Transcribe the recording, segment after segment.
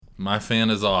My fan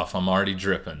is off. I'm already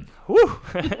dripping. Woo!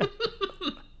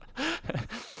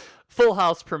 Full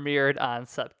House premiered on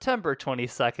September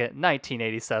 22nd,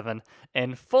 1987,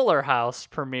 and Fuller House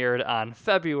premiered on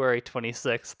February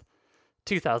 26th,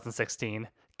 2016.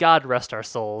 God rest our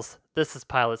souls. This is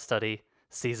Pilot Study,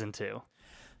 Season 2.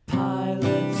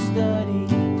 Pilot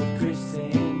Study with Chris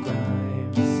and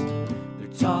Grimes.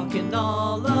 They're talking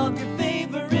all of your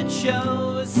favorite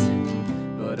shows,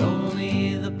 but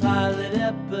only the pilot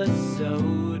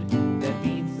episode. That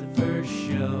means the first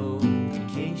show, in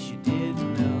case you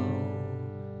didn't know.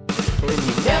 And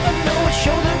you never know what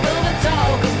show they're gonna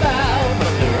talk about,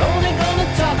 but they're only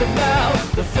gonna talk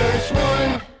about the first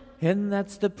one. And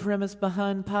that's the premise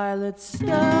behind Pilot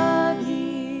Study.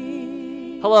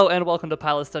 Hello and welcome to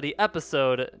Pilot Study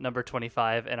episode number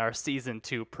 25 and our Season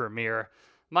 2 premiere.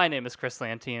 My name is Chris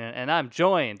Lantina and I'm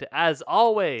joined, as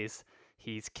always,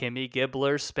 he's Kimmy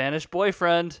Gibbler's Spanish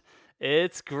boyfriend.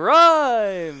 It's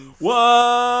Grimes!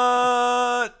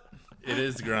 What? It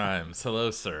is Grimes. Hello,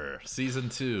 sir. Season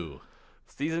 2.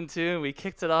 Season 2, we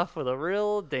kicked it off with a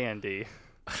real dandy.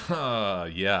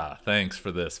 Yeah, thanks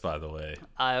for this, by the way.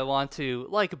 I want to,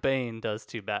 like Bane does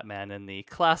to Batman in the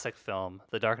classic film,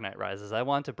 The Dark Knight Rises, I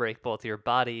want to break both your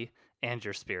body and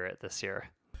your spirit this year.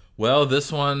 Well,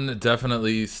 this one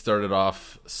definitely started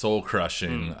off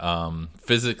soul-crushing.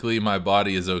 Physically, my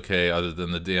body is okay, other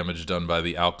than the damage done by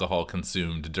the alcohol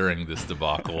consumed during this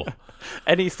debacle.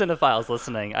 Any cinephiles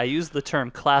listening, I use the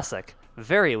term classic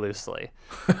very loosely.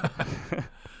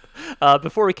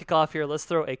 Before we kick off here, let's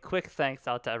throw a quick thanks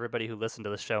out to everybody who listened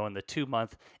to the show in the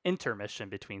 2-month intermission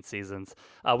between seasons.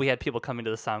 We had people coming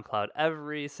to the SoundCloud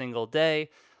every single day,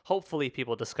 hopefully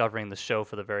people discovering the show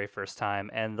for the very first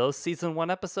time. And those Season 1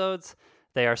 episodes,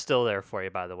 they are still there for you,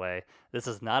 by the way. This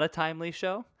is not a timely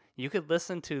show. You could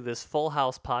listen to this Full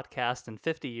House podcast in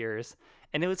 50 years,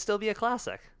 and it would still be a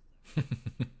classic.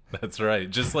 That's right,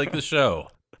 just like the show.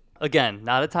 Again,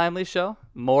 not a timely show,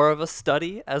 more of a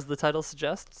study, as the title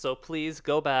suggests. So please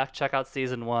go back, check out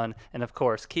Season 1, and of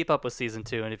course, keep up with Season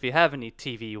 2. And if you have any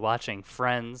TV watching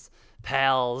friends,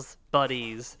 pals,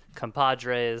 buddies,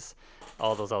 compadres,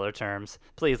 all those other terms,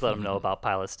 please let them know about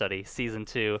Pilot Study Season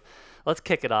 2. Let's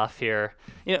kick it off here.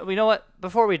 You know what?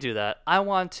 Before we do that, I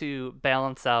want to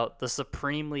balance out the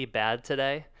supremely bad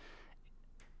today.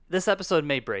 This episode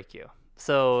may break you.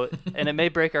 And it may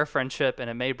break our friendship, and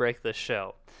it may break this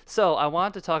show. So I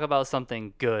want to talk about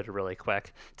something good really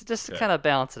quick to kind of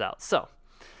balance it out. So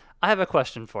I have a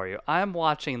question for you. I'm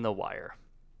watching The Wire,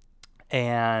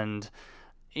 and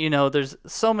there's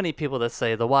so many people that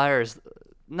say The Wire is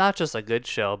not just a good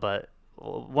show, but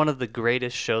one of the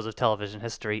greatest shows of television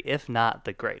history, if not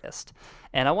the greatest.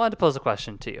 And I wanted to pose a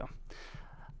question to you.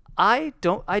 I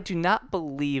do not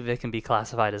believe it can be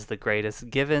classified as the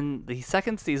greatest, given the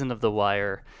second season of The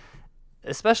Wire,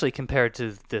 especially compared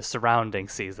to the surrounding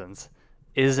seasons,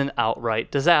 is an outright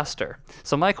disaster.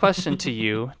 So my question to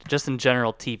you, just in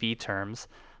general TV terms,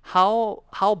 how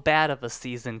bad of a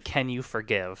season can you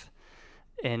forgive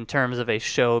in terms of a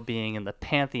show being in the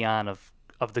pantheon of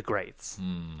the greats?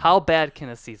 How bad can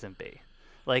a season be?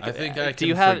 Like, I think I do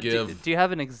you can have forgive. do you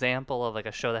have an example of like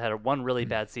a show that had one really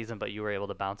bad season but you were able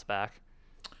to bounce back?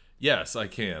 Yes, I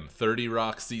can. 30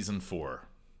 Rock Season 4.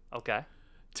 Okay.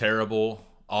 Terrible,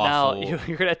 awful. Now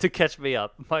you're gonna have to catch me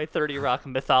up. My 30 Rock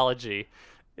mythology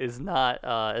is not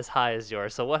as high as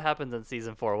yours. So what happens in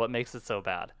Season 4? What makes it so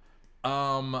bad?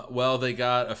 Well, they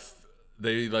got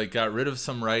rid of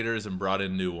some writers and brought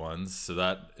in new ones, so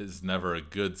that is never a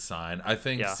good sign. I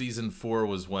think Season 4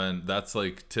 was when that's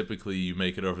like typically you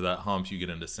make it over that hump, you get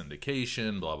into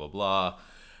syndication, blah blah blah.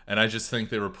 And I just think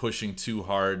they were pushing too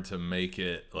hard to make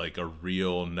it like a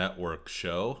real network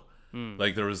show.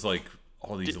 Like there was like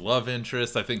all these love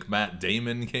interests. I think Matt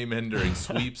Damon came in during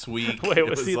Sweeps Week. Wait,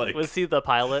 was he the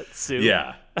pilot, Sue?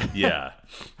 Yeah.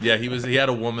 He had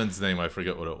a woman's name. I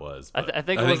forget what it was. I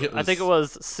think it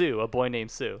was Sue, a boy named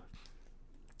Sue.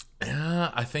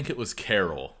 I think it was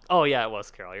Carol. Oh yeah, it was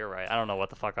Carol. You're right. I don't know what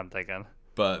the fuck I'm thinking.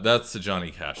 But that's the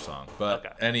Johnny Cash song. But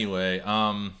okay. Anyway,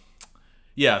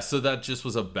 so that just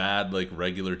was a bad like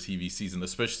regular TV season,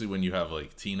 especially when you have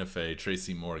like Tina Fey,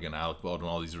 Tracy Morgan, Alec Baldwin,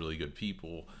 all these really good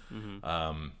people.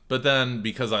 But then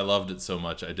because I loved it so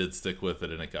much, I did stick with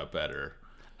it and it got better.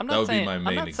 I'm not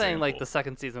saying like the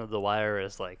second season of The Wire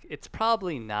is like, it's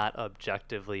probably not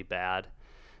objectively bad,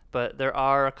 but there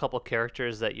are a couple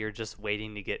characters that you're just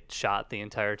waiting to get shot the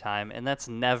entire time, and that's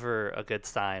never a good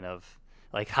sign of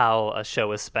like how a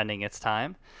show is spending its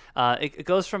time. It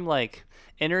goes from like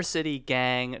inner city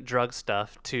gang drug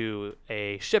stuff to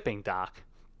a shipping dock,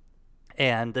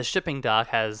 and the shipping dock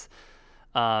has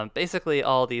basically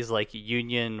all these like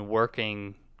union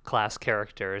working class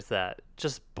characters that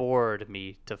just bored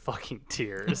me to fucking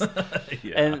tears.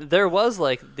 Yeah. And there was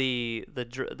like the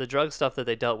drug stuff that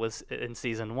they dealt with in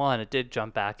season 1. It did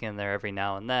jump back in there every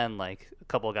now and then, like a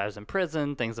couple of guys in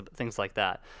prison, things like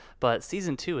that. But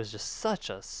season 2 is just such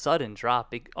a sudden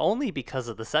drop, only because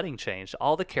of the setting change.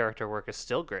 All the character work is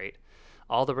still great.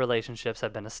 All the relationships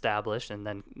have been established, and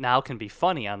then now can be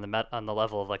funny on the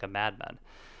level of like a Mad Men.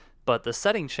 But the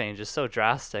setting change is so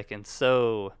drastic and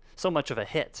so much of a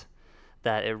hit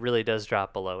that it really does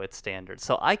drop below its standards.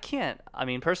 So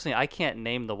personally, I can't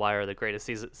name The Wire the greatest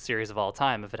series of all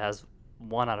time if it has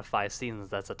 1 out of 5 seasons.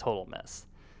 That's a total miss.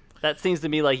 That seems to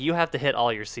me like you have to hit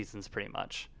all your seasons pretty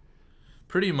much.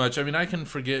 Pretty much. I mean, I can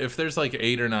forgive if there's like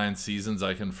 8 or 9 seasons.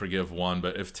 I can forgive one,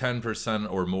 but if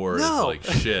 10% or more is like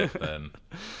shit, then.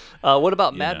 What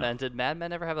about Mad Men? Did Mad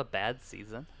Men ever have a bad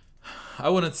season? I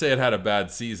wouldn't say it had a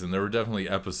bad season. There were definitely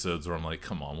episodes where I'm like,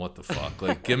 come on, what the fuck?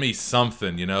 Like, give me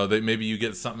something, that maybe you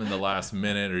get something in the last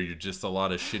minute, or you're just a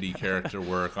lot of shitty character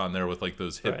work on there with like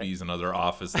those hippies and other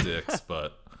office dicks,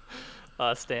 but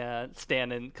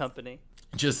Stan and company.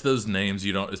 Just those names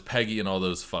is Peggy and all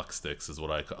those fuck sticks is what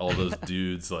I call all those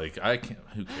dudes. Like, I can't.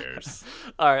 Who cares?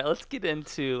 All right, let's get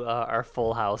into our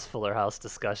Fuller House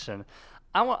discussion.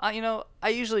 I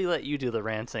usually let you do the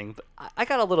ranting, but I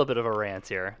got a little bit of a rant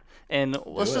here, and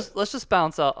let's just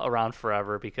bounce around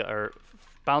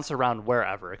bounce around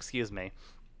wherever. Excuse me,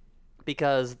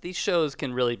 because these shows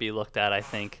can really be looked at, I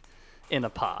think, in a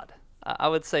pod. I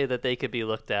would say that they could be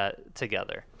looked at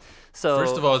together. So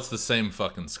first of all, it's the same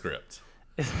fucking script.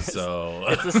 So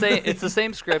it's the same. It's the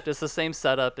same script. It's the same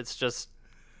setup. It's just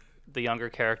the younger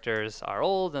characters are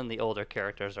old and the older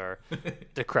characters are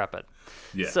decrepit.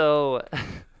 Yeah. So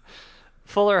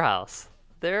Fuller House,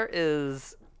 there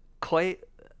is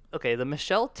the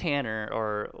Michelle Tanner,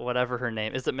 or whatever her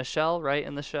name is. It Michelle, right,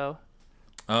 in the show?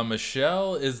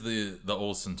 Michelle is the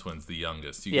Olsen twins, the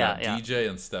youngest. You got DJ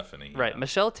and Stephanie. Right.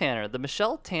 Michelle Tanner. The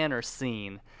Michelle Tanner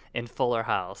scene in Fuller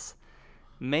House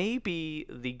may be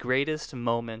the greatest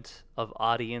moment of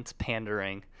audience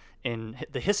pandering in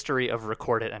the history of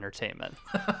recorded entertainment.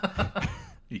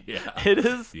 Yeah. It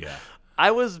is. Yeah.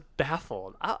 I was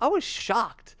baffled. I was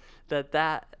shocked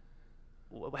that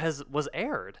was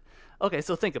aired. Okay,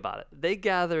 so think about it. They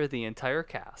gather the entire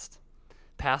cast,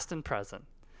 past and present.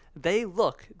 They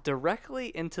look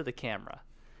directly into the camera,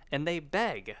 and they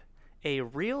beg a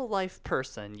real-life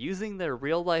person using their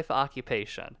real-life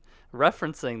occupation,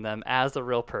 referencing them as a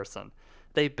real person.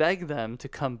 They beg them to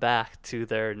come back to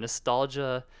their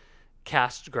nostalgia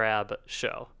cash grab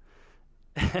show.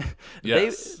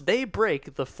 Yes. They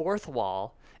break the fourth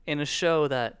wall in a show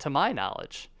that, to my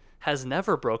knowledge, has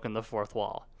never broken the fourth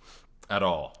wall. At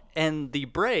all. And the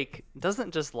break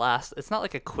doesn't just last. It's not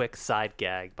like a quick side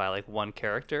gag by like one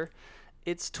character.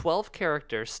 It's 12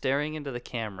 characters staring into the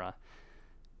camera,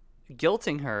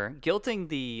 guilting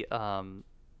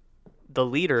the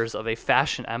leaders of a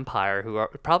fashion empire who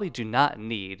probably do not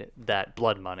need that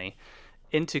blood money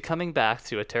into coming back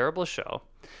to a terrible show.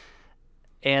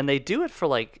 And they do it for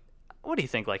like, what do you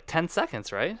think, like 10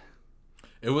 seconds, right?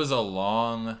 It was a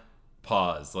long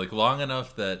pause, like long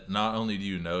enough that not only do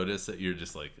you notice it, you're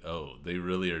just like, oh, they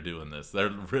really are doing this. They're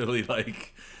really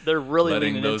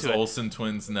letting those Olsen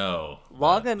twins know.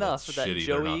 Long enough that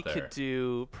Joey could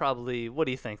do probably, what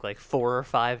do you think, like 4 or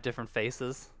 5 different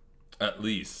faces? At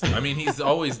least. I mean, he's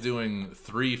always doing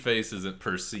 3 faces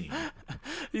per scene.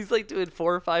 He's like doing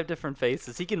 4 or 5 different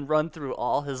faces. He can run through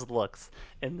all his looks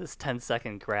in this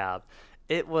 10-second grab.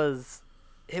 It was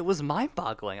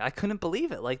mind-boggling. I couldn't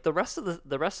believe it. Like the rest of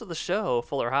the show,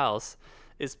 Fuller House,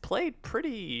 is played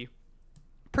pretty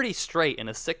straight in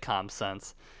a sitcom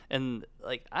sense. And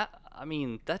like I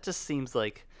mean, that just seems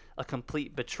like a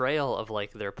complete betrayal of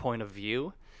like their point of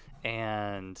view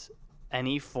and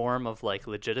any form of like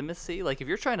legitimacy. Like if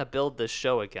you're trying to build this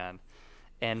show again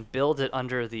and build it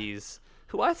under these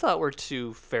who I thought were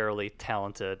 2 fairly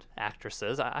talented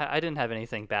actresses. I didn't have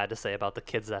anything bad to say about the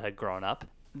kids that had grown up.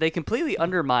 They completely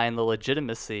undermine the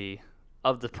legitimacy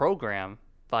of the program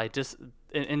by just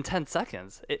in 10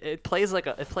 seconds. It plays like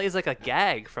a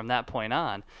gag from that point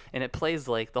on, and it plays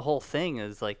like the whole thing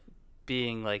is like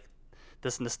being like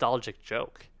this nostalgic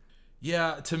joke.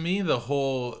 Yeah, to me, the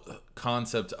whole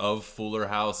concept of Fuller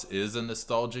House is a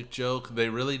nostalgic joke. They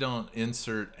really don't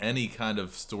insert any kind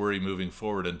of story moving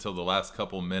forward until the last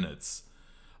couple minutes,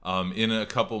 in a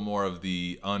couple more of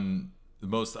the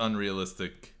most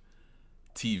unrealistic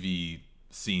TV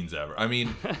scenes ever. I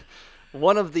mean,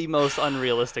 one of the most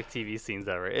unrealistic TV scenes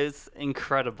ever. It's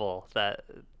incredible that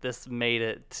this made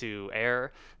it to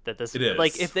air. That this, it is.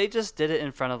 Like, if they just did it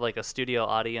in front of like a studio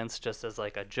audience, just as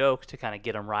like a joke to kind of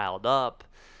get them riled up,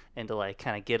 and to like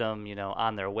kind of get them, you know,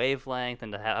 on their wavelength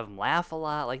and to have them laugh a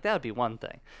lot. Like that would be one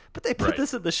thing. But they put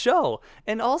this in the show.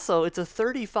 And also it's a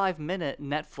 35-minute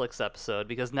Netflix episode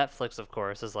because Netflix, of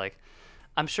course, is like,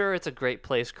 I'm sure it's a great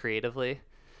place creatively,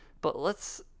 but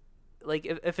let's like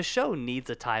if a show needs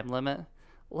a time limit,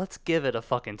 let's give it a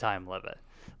fucking time limit.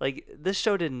 Like, this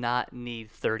show did not need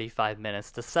 35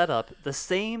 minutes to set up the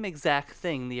same exact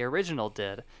thing the original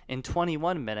did in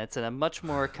 21 minutes in a much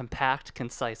more compact,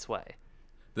 concise way.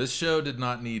 This show did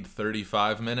not need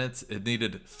 35 minutes. It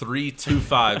needed 3 to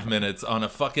 5 minutes on a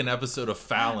fucking episode of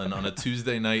Fallon on a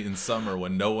Tuesday night in summer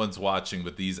when no one's watching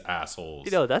but these assholes.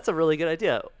 You know, that's a really good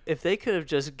idea. If they could have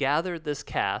just gathered this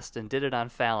cast and did it on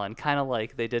Fallon, kind of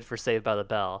like they did for Saved by the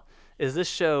Bell, is this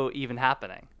show even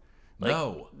happening? Like,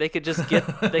 no. They could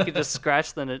just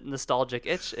scratch the nostalgic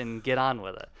itch and get on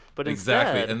with it. But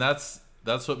exactly, instead, and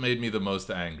that's what made me the most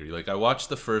angry. Like, I watched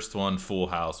the first one, Full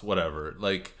House, whatever.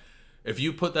 Like, if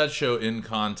you put that show in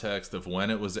context of when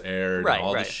it was aired, and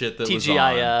all the shit that was on,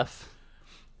 TGIF.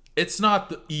 It's not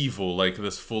the evil like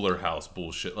this Fuller House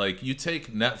bullshit. Like, you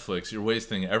take Netflix, you're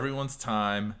wasting everyone's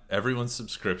time, everyone's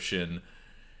subscription.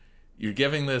 You're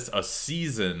giving this a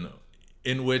season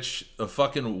in which a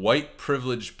fucking white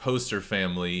privileged poster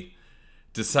family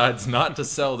decides not to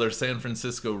sell their San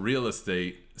Francisco real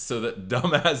estate so that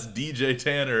dumbass DJ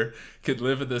Tanner could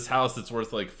live in this house that's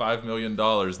worth like $5 million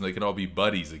and they can all be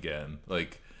buddies again.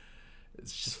 Like,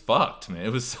 it's just fucked, man.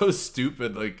 It was so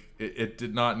stupid. Like, it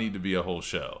did not need to be a whole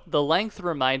show. The length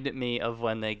reminded me of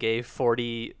when they gave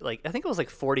 44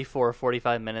 or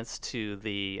 45 minutes to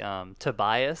the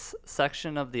Tobias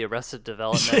section of the Arrested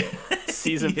Development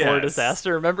season 4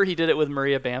 disaster. Remember he did it with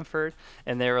Maria Bamford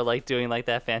and they were like doing like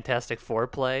that Fantastic Four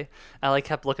play. I like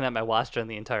kept looking at my watch during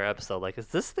the entire episode like, is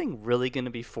this thing really going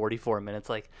to be 44 minutes?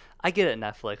 Like, I get it,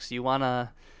 Netflix. You want to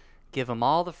give them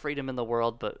all the freedom in the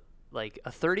world, but like a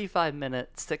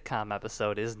 35-minute sitcom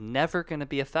episode is never going to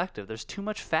be effective. There's too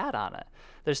much fat on it.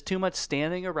 There's too much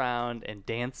standing around and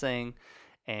dancing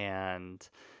and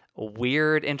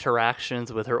weird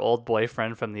interactions with her old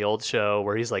boyfriend from the old show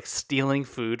where he's like stealing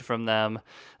food from them.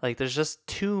 Like, there's just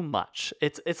too much.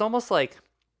 It's almost like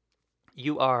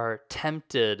you are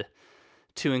tempted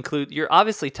to include, you're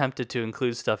obviously tempted to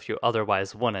include stuff you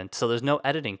otherwise wouldn't. So there's no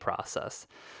editing process.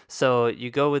 So you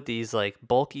go with these like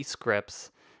bulky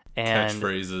scripts and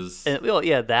catchphrases, and well,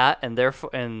 yeah, that and therefore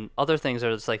and other things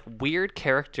are just like weird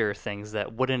character things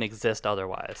that wouldn't exist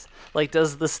otherwise. Like,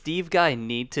 does the Steve guy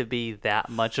need to be that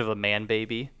much of a man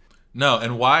baby? No,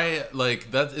 and why?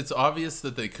 Like, that it's obvious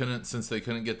that they couldn't, since they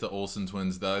couldn't get the Olsen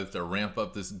twins, they have to ramp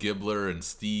up this Gibbler and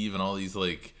Steve and all these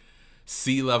like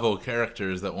C-level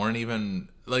characters that weren't even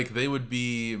like, they would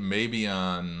be maybe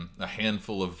on a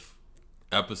handful of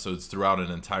episodes throughout an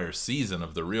entire season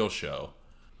of the real show.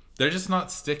 They're just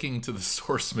not sticking to the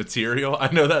source material.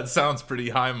 I know that sounds pretty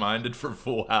high-minded for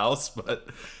Full House, but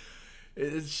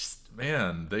it's just,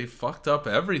 man, they fucked up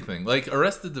everything. Like,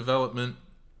 Arrested Development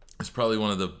is probably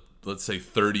one of the, let's say,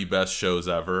 30 best shows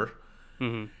ever.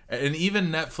 Mm-hmm. And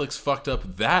even Netflix fucked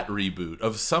up that reboot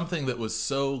of something that was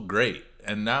so great.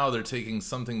 And now they're taking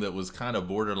something that was kind of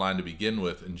borderline to begin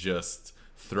with and just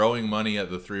throwing money at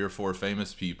the 3 or 4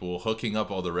 famous people, hooking up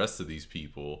all the rest of these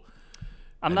people.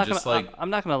 I'm not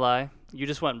gonna lie. You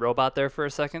just went robot there for a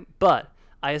second, but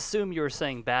I assume you were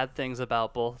saying bad things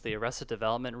about both the Arrested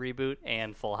Development reboot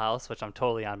and Full House, which I'm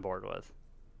totally on board with.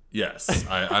 Yes,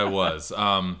 I was.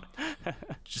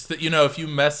 Just that, you know, if you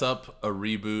mess up a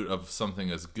reboot of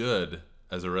something as good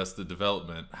as Arrested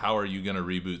Development, how are you gonna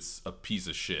reboot a piece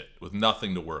of shit with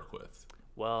nothing to work with?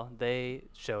 Well, they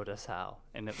showed us how,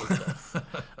 and it was this.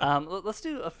 Let's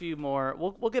do a few more.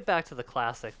 We'll get back to the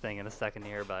classic thing in a second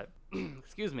here, but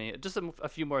excuse me, just a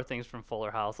few more things from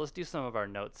Fuller House. Let's do some of our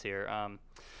notes here.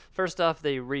 First off,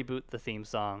 they reboot the theme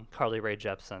song, Carly Rae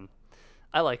Jepsen.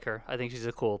 I like her. I think she's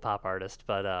a cool pop artist,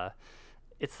 but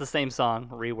it's the same song,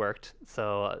 reworked,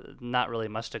 so not really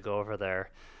much to go over there.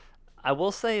 I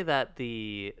will say that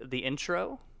the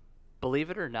intro, believe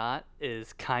it or not,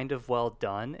 is kind of well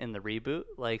done in the reboot,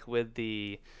 like with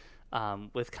the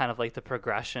with kind of like the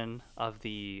progression of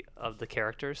the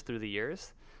characters through the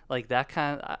years. Like that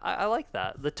kind of, I like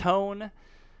that. The tone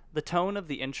of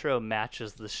the intro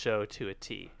matches the show to a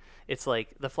T. It's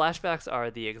like the flashbacks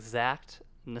are the exact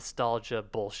nostalgia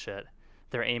bullshit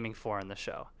they're aiming for in the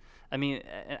show. I mean,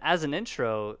 as an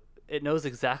intro, it knows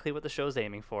exactly what the show's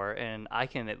aiming for, and I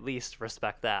can at least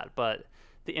respect that. But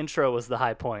the intro was the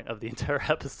high point of the entire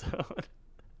episode.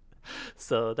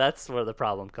 So that's where the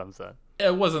problem comes in.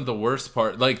 It wasn't the worst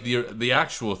part. Like, the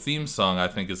actual theme song, I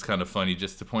think, is kind of funny,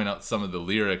 just to point out some of the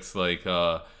lyrics. Like,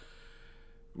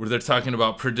 where they're talking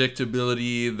about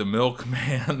predictability, the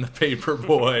milkman, the paper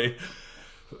boy.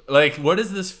 Like, what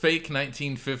is this fake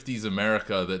 1950s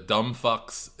America that dumb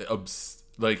fucks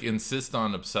insist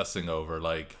on obsessing over?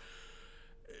 Like,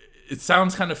 it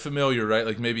sounds kind of familiar, right?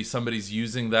 Like maybe somebody's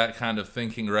using that kind of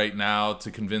thinking right now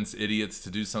to convince idiots to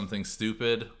do something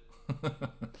stupid.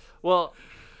 Well,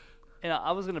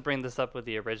 I was going to bring this up with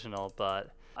the original,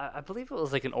 but I believe it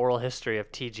was like an oral history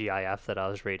of TGIF that I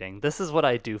was reading. This is what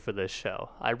I do for this show.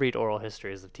 I read oral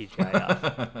histories of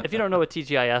TGIF. If you don't know what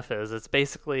TGIF is, it's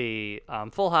basically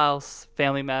Full House,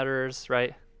 Family Matters,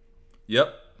 right?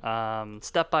 Yep.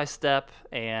 Step by Step,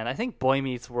 and I think Boy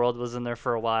Meets World was in there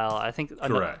for a while. I think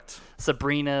correct.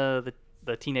 Sabrina,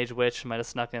 the Teenage Witch, might have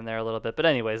snuck in there a little bit. But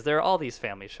anyways, there are all these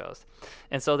family shows,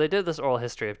 and so they did this oral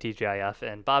history of TGIF.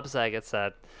 And Bob Saget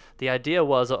said the idea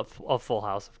was of Full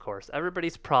House, of course.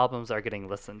 Everybody's problems are getting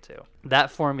listened to.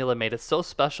 That formula made it so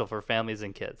special for families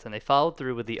and kids, and they followed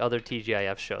through with the other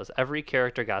TGIF shows. Every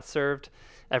character got served.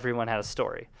 Everyone had a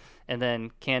story. And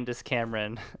then Candace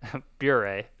Cameron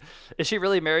Bure, is she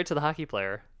really married to the hockey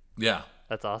player? Yeah.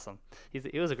 That's awesome.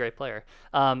 He was a great player.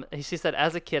 She said,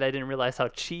 as a kid, I didn't realize how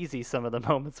cheesy some of the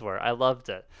moments were. I loved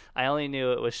it. I only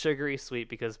knew it was sugary sweet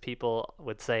because people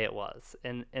would say it was.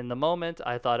 In the moment,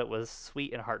 I thought it was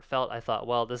sweet and heartfelt. I thought,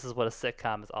 well, this is what a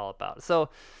sitcom is all about. So,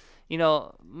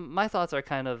 my thoughts are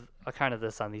kind of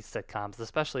this on these sitcoms,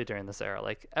 especially during this era.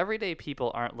 Like, everyday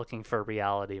people aren't looking for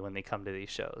reality when they come to these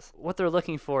shows. What they're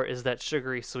looking for is that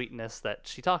sugary sweetness that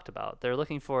she talked about. They're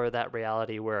looking for that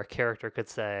reality where a character could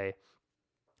say,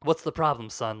 "What's the problem,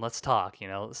 son? Let's talk,"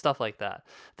 stuff like that.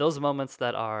 Those moments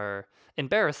that are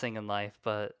embarrassing in life,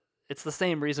 but it's the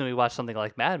same reason we watch something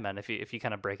like Mad Men, if you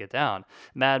kind of break it down.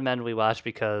 Mad Men we watch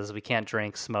because we can't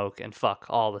drink, smoke, and fuck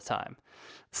all the time.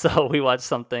 So we watch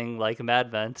something like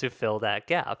Mad Men to fill that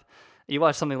gap. You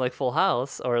watch something like Full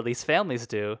House, or at least families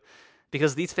do,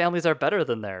 because these families are better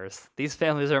than theirs. These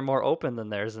families are more open than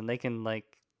theirs, and they can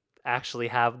actually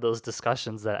have those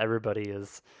discussions that everybody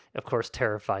is, of course,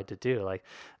 terrified to do. Like,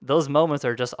 those moments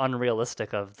are just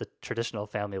unrealistic of the traditional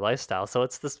family lifestyle. So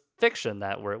it's this fiction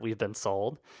that we've been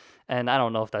sold. And I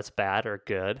don't know if that's bad or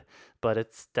good, but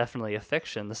it's definitely a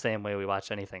fiction the same way we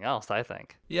watch anything else, I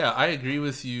think. Yeah, I agree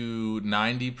with you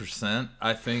 90%.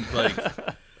 I think,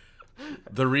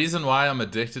 the reason why I'm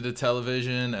addicted to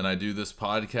television and I do this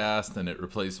podcast and it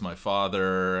replaced my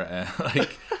father and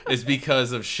is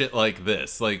because of shit like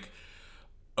this. Like,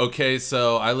 okay,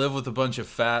 so I live with a bunch of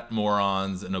fat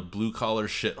morons in a blue-collar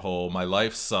shithole. My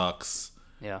life sucks.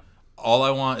 Yeah. All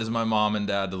I want is my mom and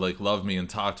dad to love me and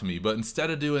talk to me. But instead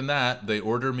of doing that, they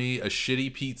order me a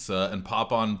shitty pizza and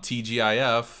pop on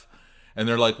TGIF. And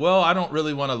they're like, well, I don't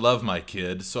really want to love my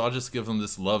kid, so I'll just give them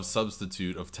this love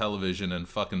substitute of television and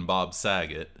fucking Bob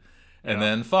Saget. And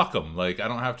then fuck them. I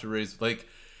don't have to raise...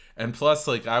 And plus,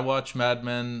 I watch Mad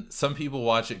Men. Some people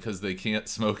watch it because they can't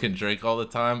smoke and drink all the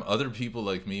time. Other people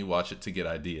like me watch it to get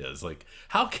ideas.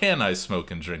 How can I smoke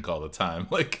and drink all the time?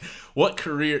 What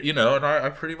career, and I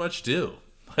pretty much do.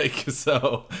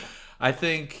 So I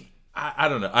think, I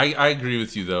don't know. I agree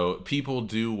with you, though. People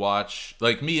do watch,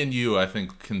 me and you, I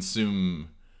think, consume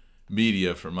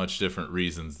media for much different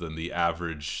reasons than the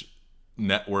average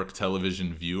network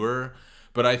television viewer.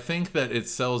 But I think that it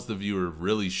sells the viewer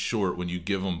really short when you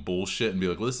give them bullshit and be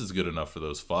like, well, this is good enough for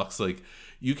those fucks.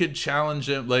 You could challenge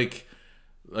them,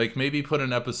 maybe put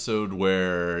an episode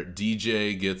where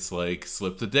DJ gets,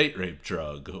 slipped a date rape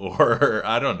drug. Or,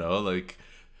 I don't know,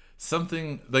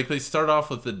 something, they start off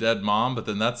with the dead mom, but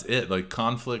then that's it.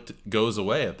 Conflict goes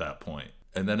away at that point.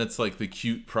 And then it's, the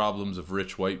cute problems of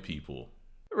rich white people.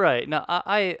 Right. No,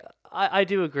 I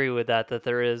do agree with that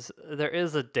there is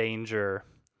a danger...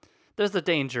 There's a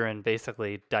danger in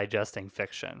basically digesting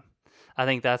fiction. I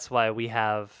think that's why we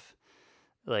have,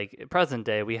 present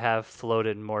day, we have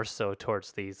floated more so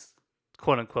towards these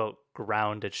quote unquote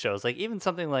grounded shows. Even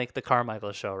something like The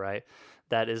Carmichael Show, right?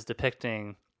 That is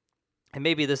depicting, and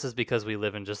maybe this is because we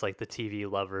live in just the TV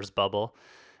lovers bubble.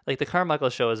 The Carmichael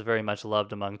Show is very much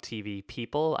loved among TV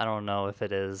people. I don't know if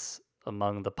it is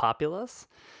among the populace.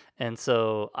 And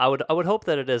so I would hope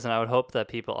that it is, and I would hope that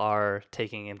people are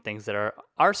taking in things that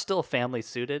are still family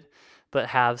suited, but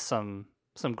have some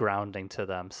grounding to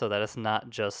them, so that it's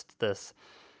not just this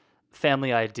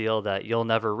family ideal that you'll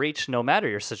never reach, no matter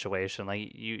your situation.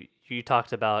 You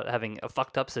talked about having a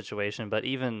fucked up situation, but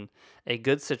even a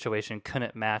good situation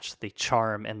couldn't match the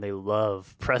charm and the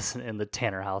love present in the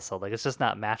Tanner household. It's just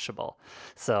not matchable.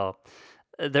 So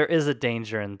there is a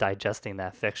danger in digesting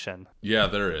that fiction. Yeah,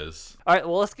 there is. All right,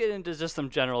 well, let's get into just some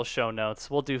general show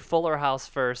notes. We'll do Fuller House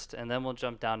first, and then we'll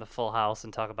jump down to Full House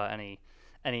and talk about any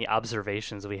any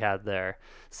observations we had there.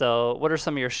 So what are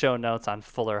some of your show notes on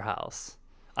Fuller House?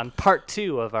 On part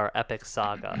 2 of our epic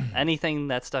saga. Anything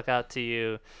that stuck out to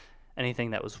you?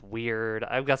 Anything that was weird?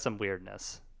 I've got some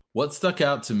weirdness. What stuck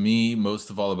out to me most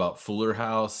of all about Fuller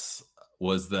House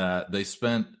was that they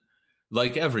spent,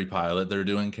 like every pilot, they're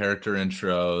doing character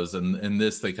intros, and in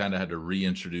this they kind of had to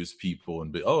reintroduce people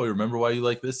and be, oh, remember why you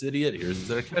like this idiot? Here's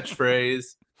their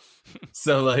catchphrase.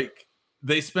 So like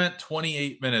they spent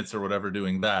 28 minutes or whatever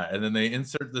doing that, and then they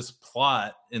insert this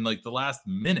plot in like the last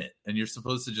minute, and you're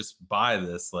supposed to just buy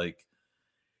this. Like,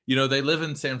 you know, they live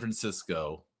in San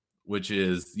Francisco, which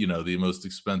is, you know, the most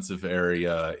expensive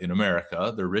area in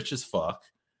America. They're rich as fuck.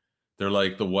 They're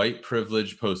like the white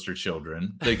privileged poster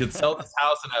children. They could sell this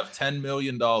house and have $10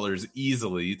 million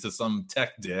easily to some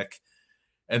tech dick,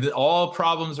 and all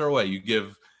problems are away. You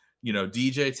give, you know,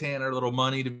 DJ Tanner a little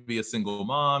money to be a single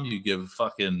mom. You give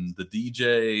fucking the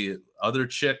DJ other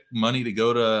chick money to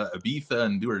go to Ibiza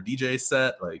and do her DJ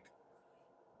set. Like,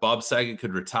 Bob Saget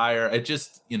could retire. It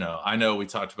just, you know, I know we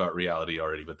talked about reality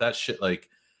already, but that shit, like,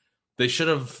 they should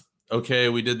have, okay,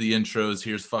 we did the intros.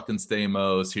 Here's fucking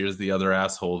Stamos. Here's the other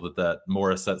asshole that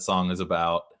Morissette song is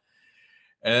about.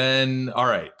 And all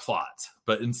right, plot.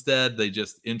 But instead, they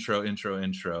just intro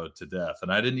to death.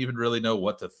 And I didn't even really know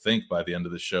what to think by the end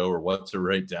of the show, or what to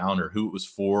write down, or who it was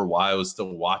for, why I was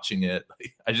still watching it.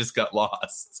 I just got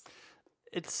lost.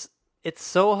 It's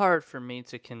so hard for me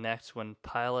to connect when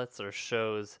pilots or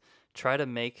shows try to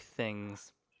make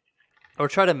things, or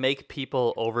try to make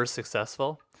people over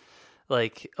successful.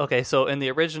 Like, okay, so in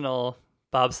the original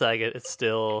Bob Saget, it's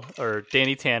still, or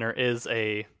Danny Tanner is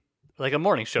a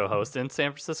morning show host in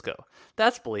San Francisco.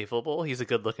 That's believable. He's a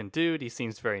good-looking dude. He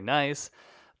seems very nice.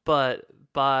 But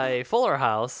by Fuller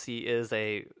House, he is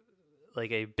a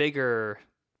bigger,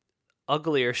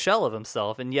 uglier shell of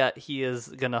himself, and yet he is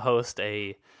going to host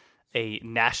a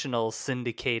national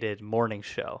syndicated morning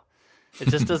show. It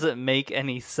just doesn't make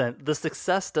any sense. The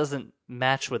success doesn't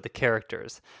match with the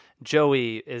characters.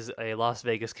 Joey is a Las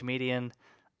Vegas comedian.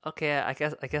 Okay, I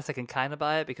guess I can kind of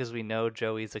buy it because we know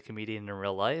Joey's a comedian in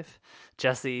real life.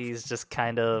 Jesse's just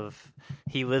kind of,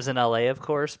 he lives in LA, of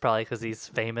course, probably because he's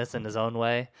famous in his own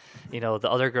way. You know,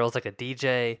 the other girl's like a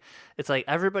DJ. It's like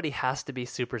everybody has to be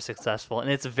super successful,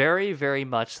 and it's very, very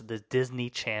much the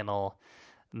Disney Channel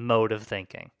mode of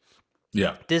thinking.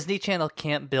 Yeah. Disney Channel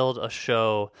can't build a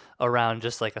show around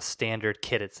just like a standard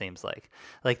kid, it seems like.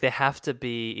 Like they have to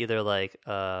be either like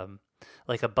a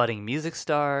budding music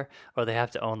star, or they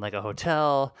have to own like a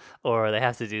hotel, or they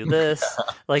have to do this.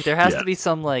 Like there has to be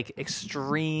some like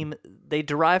extreme, they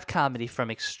derive comedy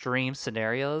from extreme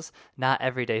scenarios, not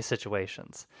everyday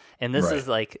situations. And this is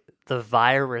like the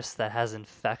virus that has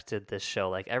infected this show.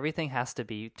 Like everything has to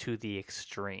be to the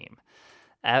extreme.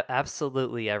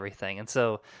 Absolutely everything. And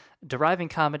so deriving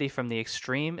comedy from the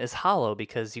extreme is hollow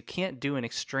because you can't do an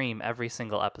extreme every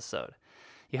single episode.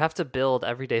 You have to build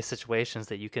everyday situations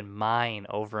that you can mine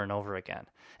over and over again,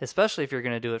 especially if you're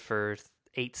going to do it for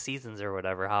 8 seasons or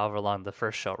whatever, however long the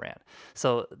first show ran.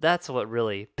 So that's what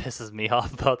really pisses me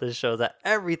off about this show, that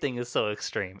everything is so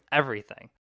extreme. Everything.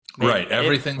 Right.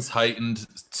 Everything's heightened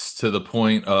to the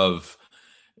point of,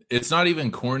 it's not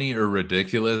even corny or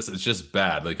ridiculous. It's just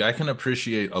bad. Like I can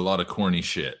appreciate a lot of corny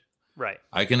shit. Right.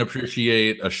 I can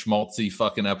appreciate a schmaltzy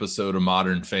fucking episode of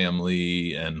Modern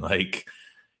Family and like,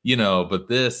 you know, but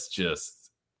this just,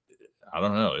 I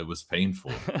don't know. It was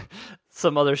painful.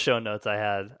 Some other show notes I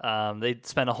had. They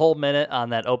spent a whole minute on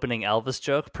that opening Elvis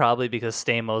joke, probably because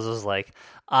Stamos was like,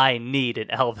 I need an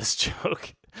Elvis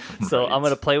joke. So I'm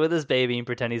going to play with his baby and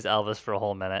pretend he's Elvis for a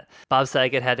whole minute. Bob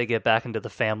Saget had to get back into the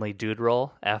family dude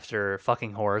role after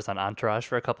fucking whores on Entourage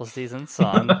for a couple seasons. So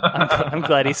I'm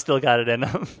glad he still got it in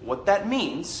him. What that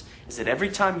means is that every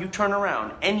time you turn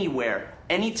around, anywhere,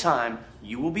 anytime,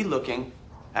 you will be looking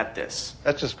at this.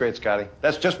 That's just great, Scotty.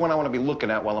 That's just what I want to be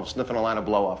looking at while I'm sniffing a line of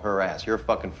blow off her ass. Your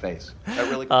fucking face. That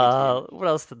really. What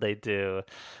else did they do?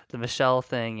 The Michelle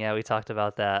thing. Yeah, we talked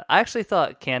about that. I actually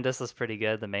thought Candace was pretty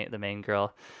good. The main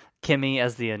girl, Kimmy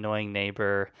as the annoying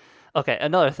neighbor. Okay,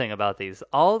 another thing about these.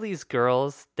 All these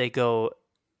girls, they go.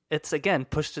 It's again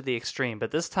pushed to the extreme,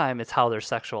 but this time it's how they're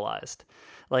sexualized.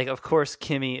 Like, of course,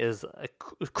 Kimmy is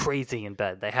crazy in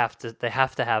bed. They have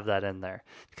to have that in there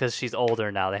because she's older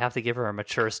now. They have to give her a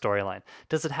mature storyline.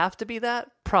 Does it have to be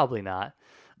that? Probably not.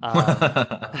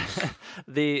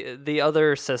 The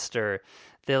other sister,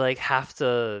 they like have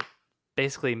to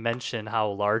basically mention how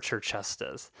large her chest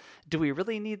is. Do we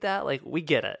really need that? Like, we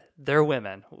get it. They're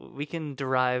women. We can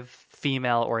derive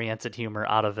female-oriented humor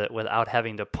out of it without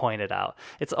having to point it out.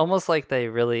 It's almost like they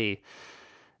really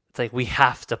It's like, we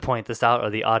have to point this out or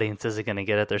the audience isn't going to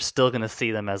get it. They're still going to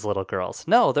see them as little girls.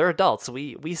 No, they're adults.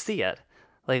 We see it.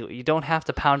 Like, you don't have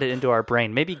to pound it into our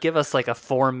brain. Maybe give us like a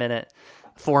 4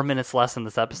 minutes less in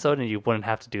this episode and you wouldn't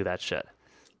have to do that shit.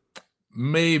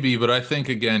 Maybe, but I think,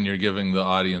 again, you're giving the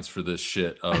audience for this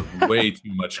shit way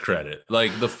too much credit.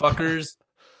 Like, the fuckers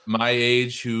my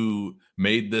age who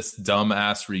made this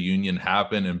dumbass reunion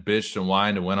happen and bitched and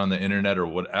whined and went on the internet or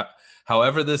whatever,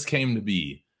 however this came to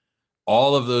be,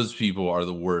 all of those people are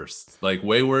the worst. Like,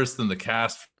 way worse than the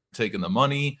cast for taking the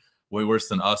money, way worse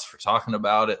than us for talking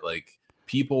about it. Like,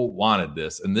 people wanted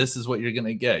this, and this is what you're going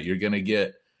to get. You're going to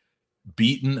get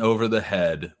beaten over the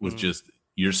head with just,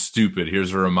 you're stupid.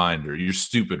 Here's a reminder. You're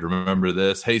stupid. Remember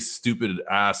this? Hey, stupid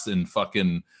ass in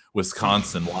fucking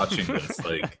Wisconsin watching this.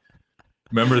 Like,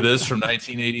 remember this from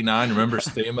 1989? Remember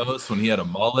Stamos when he had a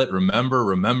mullet?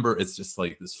 Remember. It's just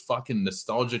like this fucking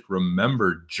nostalgic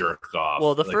remember jerk off.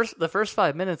 Well, the first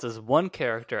 5 minutes is one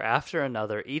character after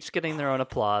another, each getting their own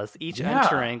applause, each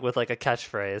entering with like a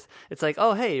catchphrase. It's like,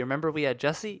 oh, hey, remember we had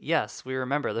Jesse? Yes, we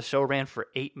remember. The show ran for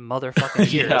 8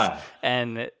 motherfucking years,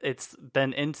 and it's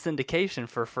been in syndication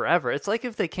for forever. It's like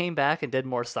if they came back and did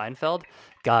more Seinfeld.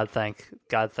 God thank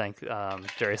Jerry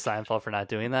Seinfeld for not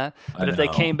doing that. But if they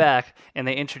came back and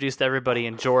they introduced everybody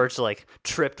and George like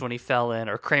tripped when he fell in,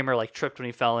 or Kramer like tripped when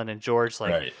he fell in, and George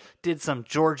like did some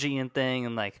Georgian thing,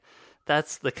 and like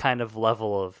that's the kind of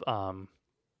level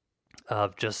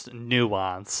of just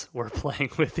nuance we're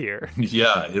playing with here.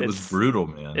 Yeah, it was brutal,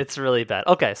 man. It's really bad.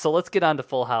 Okay, so let's get on to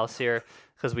Full House here,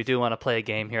 because we do want to play a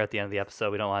game here at the end of the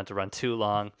episode. We don't want it to run too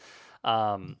long.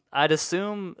 I'd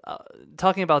assume,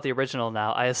 talking about the original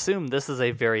now, I assume this is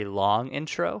a very long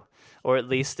intro, or at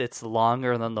least it's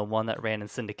longer than the one that ran in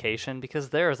syndication, because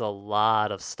there is a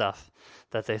lot of stuff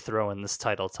that they throw in this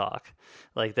title talk.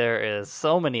 Like, there is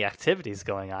so many activities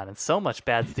going on and so much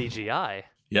bad CGI.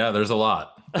 Yeah, there's a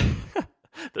lot.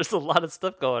 There's a lot of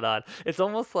stuff going on. It's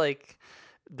almost like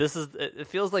it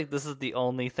feels like this is the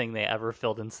only thing they ever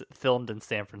filmed in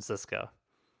San Francisco.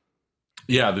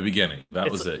 Yeah, the beginning.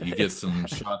 That was it. You get some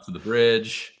shots of the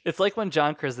bridge. It's like when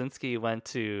John Krasinski went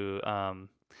to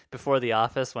before The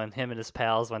Office, when him and his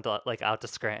pals went to, like, out to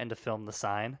Scranton to film The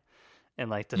Sign and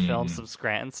like to film some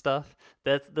Scranton stuff.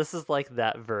 This is like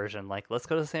that version. Like, let's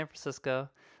go to San Francisco.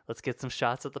 Let's get some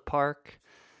shots at the park.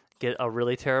 Get a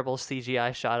really terrible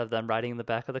CGI shot of them riding in the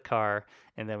back of the car,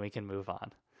 and then we can move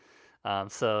on.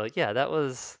 So yeah, that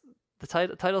was the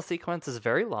title sequence is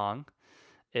very long.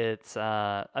 It's,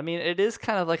 I mean, it is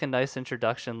kind of like a nice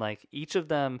introduction. Like, each of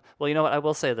them, well, you know what? I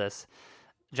will say this.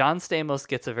 John Stamos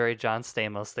gets a very John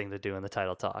Stamos thing to do in the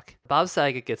title talk. Bob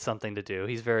Saget gets something to do.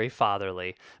 He's very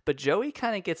fatherly. But Joey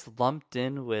kind of gets lumped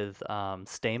in with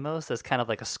Stamos as kind of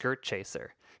like a skirt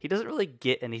chaser. He doesn't really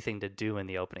get anything to do in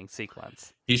the opening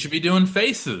sequence. He should be doing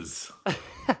faces.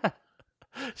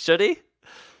 Should he?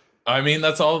 I mean,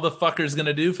 that's all the fucker's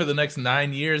gonna do for the next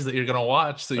 9 years that you're gonna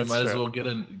watch. So you might as well get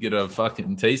a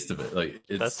fucking taste of it. Like,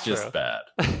 it's just bad.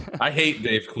 I hate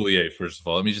Dave Coulier. First of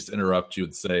all, let me just interrupt you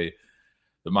and say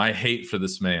that my hate for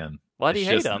this man. Why do you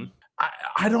hate him?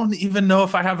 I don't even know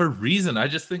if I have a reason. I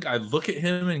just think I look at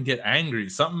him and get angry.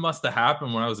 Something must have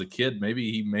happened when I was a kid.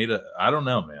 Maybe he made I don't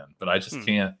know, man. But I just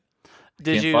can't.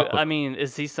 I mean,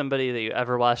 is he somebody that you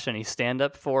ever watched any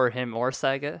stand-up for, him or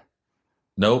Saget?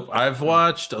 Nope. I've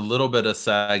watched a little bit of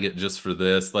Saget just for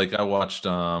this. Like, I watched,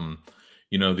 the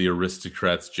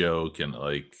Aristocrats joke and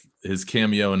like his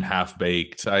cameo in Half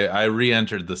Baked. I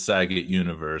re-entered the Saget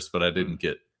universe, but I didn't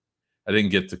get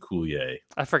to Coulier.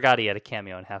 I forgot he had a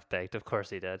cameo in Half Baked. Of course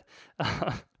he did.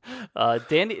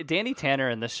 Danny Tanner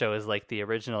in this show is like the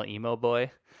original emo boy.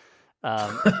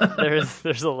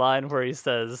 There's a line where he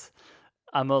says,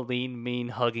 "I'm a lean, mean,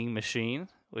 hugging machine,"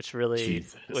 which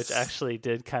actually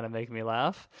did kind of make me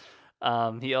laugh.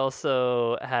 He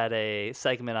also had a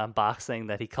segment on boxing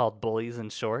that he called Bullies in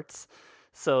Shorts.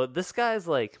 So this guy's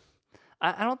like,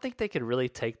 I don't think they could really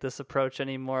take this approach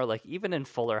anymore. Like, even in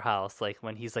Fuller House, like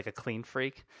when he's like a clean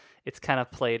freak, it's kind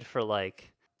of played for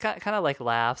like, kind of like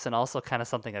laughs and also kind of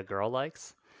something a girl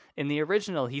likes. In the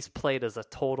original, he's played as a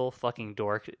total fucking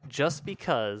dork just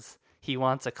because he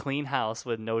wants a clean house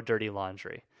with no dirty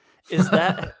laundry. Is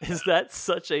that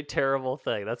such a terrible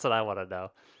thing? That's what I want to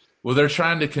know. Well, they're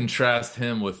trying to contrast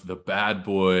him with the bad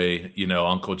boy,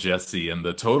 Uncle Jesse, and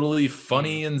the totally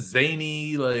funny and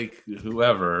zany, like,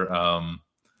 whoever.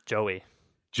 Joey.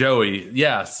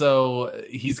 Yeah. So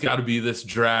he's got to be this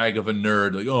drag of a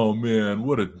nerd. Like, oh man,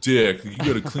 what a dick! You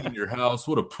got to clean your house.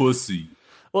 What a pussy.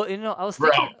 Well, I was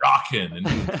thinking, we're out rocking, and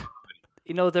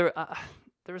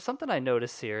there was something I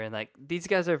noticed here, and like these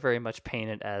guys are very much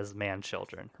painted as man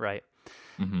children, right?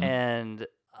 Mm-hmm. And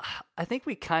I think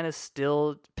we kind of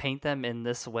still paint them in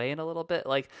this way in a little bit.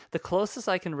 Like the closest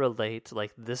I can relate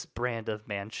like this brand of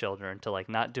man children to like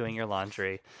not doing your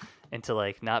laundry and to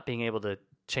like not being able to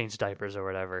change diapers or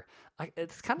whatever.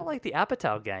 It's kind of like the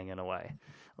Apatow gang in a way.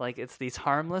 Like it's these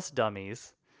harmless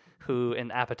dummies who in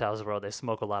Apatow's world, they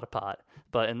smoke a lot of pot.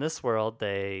 But in this world,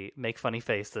 they make funny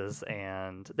faces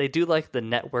and they do like the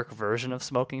network version of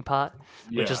smoking pot,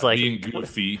 which is like being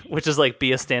goofy, which is like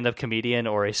be a stand-up comedian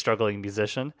or a struggling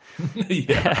musician.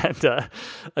 Yeah. And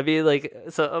I mean, like,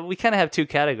 so we kind of have two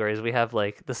categories. We have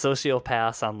like the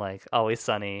sociopaths on like Always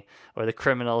Sunny or the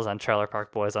criminals on Trailer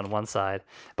Park Boys on one side.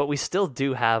 But we still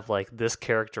do have like this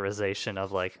characterization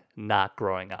of like not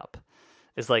growing up.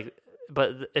 It's like,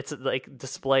 but it's like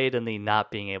displayed in the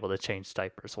not being able to change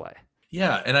diapers way.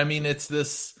 Yeah, and I mean it's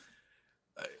this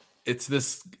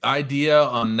idea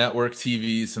on network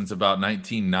TV since about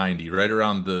 1990, right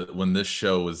around when this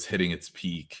show was hitting its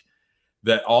peak,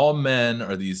 that all men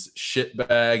are these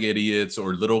shitbag idiots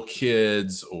or little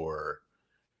kids or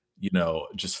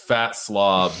just fat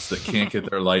slobs that can't get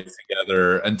their life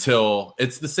together until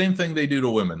it's the same thing they do to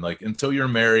women. Like until you're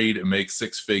married and make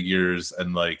 6 figures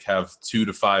and like have 2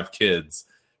 to 5 kids,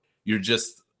 you're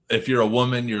just, if you're a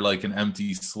woman, you're like an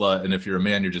empty slut. And if you're a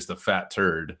man, you're just a fat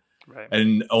turd. Right.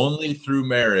 And only through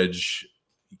marriage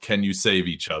can you save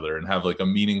each other and have like a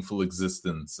meaningful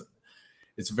existence.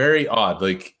 It's very odd.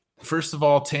 Like, first of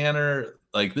all, Tanner,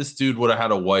 like this dude would have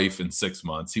had a wife in 6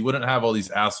 months. He wouldn't have all these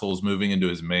assholes moving into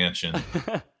his mansion.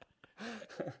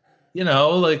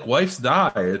 Like wives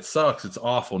die. It sucks. It's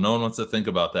awful. No one wants to think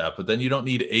about that. But then you don't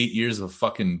need 8 years of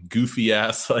fucking goofy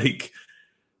ass, like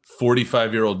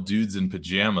 45-year-old dudes in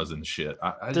pajamas and shit.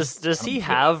 Does he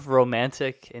have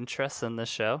romantic interests in this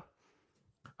show?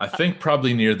 I think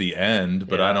probably near the end,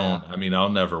 but yeah. I'll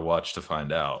never watch to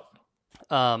find out.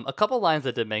 A couple lines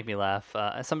that did make me laugh.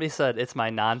 Somebody said, "It's my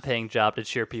non-paying job to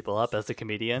cheer people up as a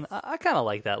comedian." I kind of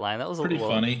like that line. That was pretty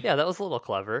funny. Yeah, that was a little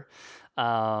clever.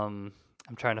 I'm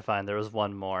trying to find. There was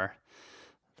one more.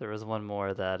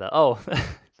 That.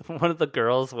 One of the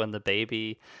girls when the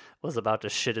baby was about to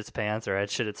shit its pants or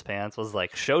had shit its pants was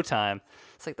like, "Showtime."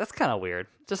 It's like that's kind of weird,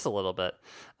 just a little bit.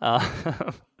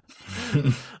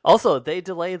 Also, they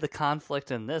delay the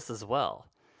conflict in this as well.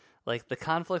 Like, the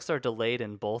conflicts are delayed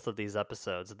in both of these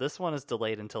episodes. This one is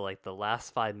delayed until, like, the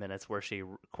last 5 minutes where she,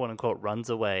 quote-unquote, runs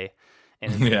away.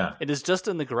 And it is just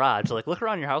in the garage. Like, look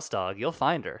around your house, dog. You'll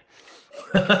find her.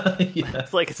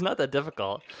 It's like, it's not that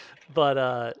difficult.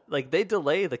 But, like, they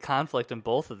delay the conflict in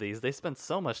both of these. They spend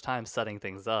so much time setting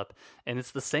things up. And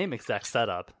it's the same exact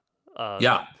setup.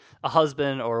 A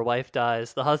husband or a wife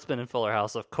dies. The husband in Fuller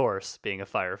House, of course, being a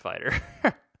firefighter.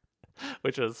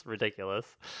 Which was ridiculous.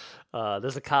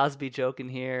 There's a Cosby joke in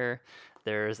here.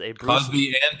 There's a Cosby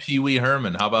and Pee Wee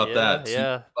Herman. How about that?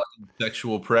 Yeah. Fucking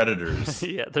sexual predators.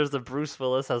 Yeah. There's a Bruce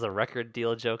Willis has a record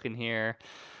deal joke in here.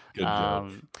 Good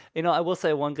joke. I will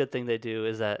say one good thing they do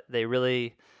is that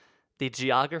the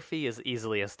geography is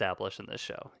easily established in this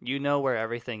show. You know where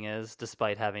everything is,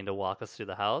 despite having to walk us through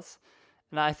the house.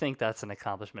 And I think that's an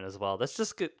accomplishment as well. That's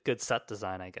just good set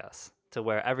design, I guess, to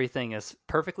where everything is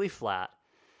perfectly flat.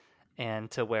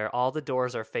 And to where all the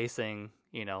doors are facing,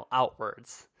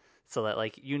 outwards. So that,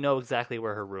 like, exactly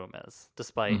where her room is,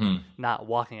 despite not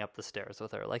walking up the stairs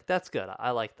with her. Like, that's good.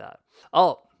 I like that.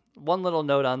 Oh, one little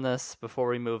note on this before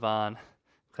we move on,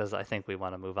 because I think we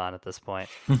want to move on at this point.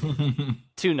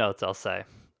 2 notes, I'll say.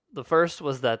 The first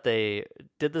was that they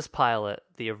did this pilot,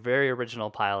 the very original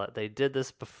pilot. They did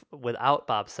this without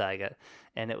Bob Saget,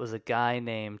 and it was a guy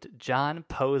named John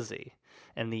Posey.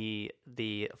 And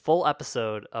the full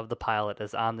episode of the pilot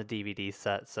is on the DVD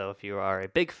set. So if you are a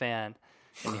big fan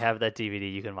and you have that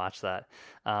DVD, you can watch that.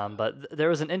 But there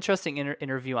was an interesting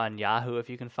interview on Yahoo, if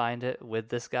you can find it, with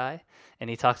this guy. And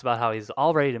he talks about how he's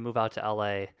all ready to move out to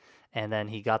LA. And then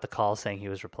he got the call saying he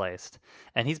was replaced.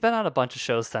 And he's been on a bunch of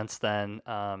shows since then.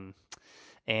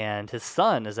 And his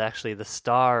son is actually the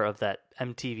star of that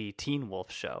MTV Teen Wolf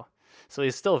show. So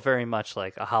he's still very much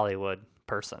like a Hollywood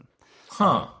person.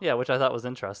 Huh. Yeah, which I thought was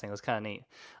interesting. It was kind of neat.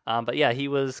 But yeah, he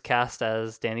was cast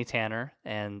as Danny Tanner,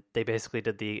 and they basically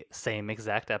did the same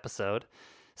exact episode,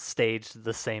 staged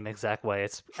the same exact way.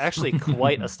 It's actually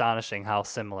quite astonishing how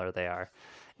similar they are.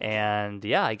 And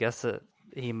yeah, I guess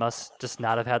he must just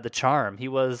not have had the charm. He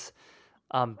was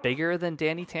bigger than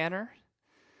Danny Tanner.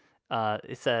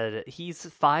 It said he's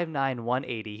 5'9",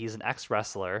 180. He's an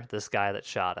ex-wrestler, this guy that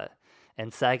shot it.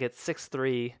 And Saget's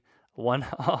 6'3",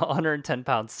 110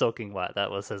 pounds soaking wet.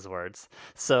 That was his words.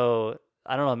 So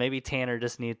I don't know. Maybe Tanner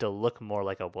just needed to look more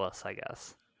like a wuss, I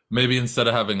guess. Maybe instead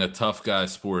of having a tough guy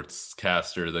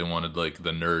sportscaster, they wanted like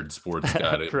the nerd sports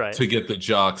guy to, Right. to get the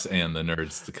jocks and the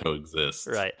nerds to coexist.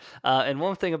 Right. And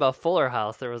one thing about Fuller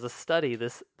House, there was a study.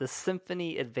 The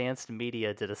Symphony Advanced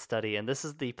Media did a study, and this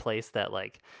is the place that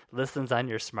like listens on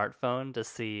your smartphone to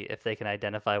see if they can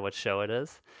identify what show it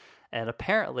is. And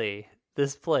apparently,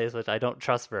 this place, which I don't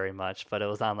trust very much, but it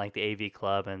was on like the AV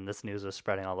Club, and this news was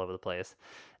spreading all over the place.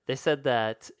 They said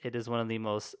that it is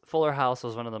Fuller House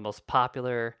was one of the most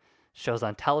popular shows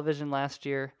on television last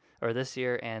year or this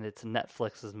year, and it's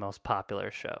Netflix's most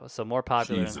popular show. So more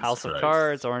popular Jesus than House of Christ.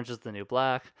 Cards, Orange is the New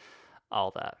Black,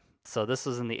 all that. So this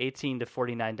was in the 18 to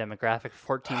 49 demographic,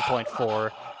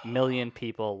 14.4 million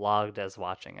people logged as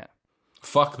watching it.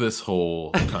 Fuck this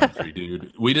whole country,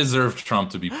 dude. We deserve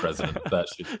Trump to be president. That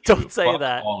shit. Don't say Fuck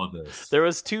that. all of this. There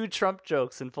was 2 Trump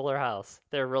jokes in Fuller House.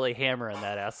 They're really hammering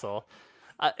that asshole.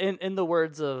 In the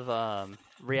words of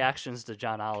reactions to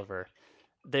John Oliver,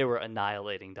 they were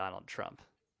annihilating Donald Trump.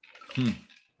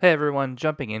 Hey everyone,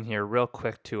 jumping in here real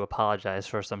quick to apologize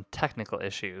for some technical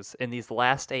issues. In these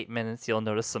last 8 minutes, you'll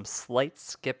notice some slight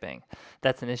skipping.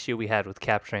 That's an issue we had with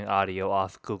capturing audio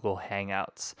off Google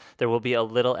Hangouts. There will be a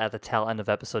little at the tail end of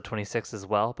episode 26 as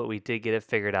well, but we did get it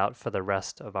figured out for the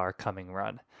rest of our coming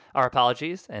run. Our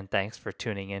apologies, and thanks for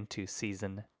tuning in to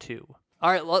Season 2.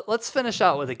 All right, let's finish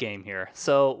out with a game here.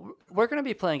 So we're going to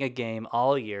be playing a game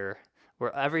all year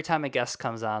where every time a guest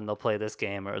comes on, they'll play this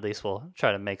game, or at least we'll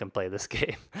try to make them play this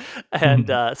game. And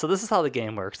so this is how the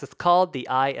game works. It's called the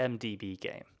IMDb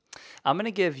game. I'm going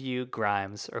to give you,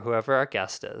 Grimes, or whoever our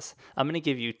guest is, I'm going to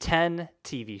give you 10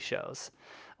 TV shows.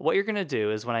 What you're going to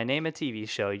do is when I name a TV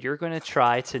show, you're going to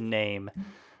try to name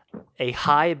a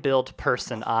high-billed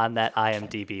person on that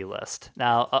IMDb list.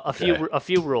 Now, a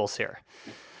few rules here.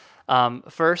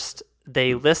 First,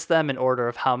 they list them in order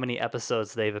of how many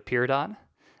episodes they've appeared on.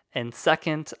 And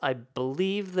second, I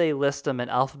believe they list them in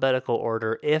alphabetical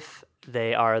order if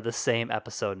they are the same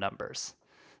episode numbers.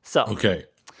 So Okay.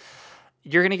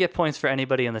 you're going to get points for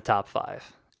anybody in the top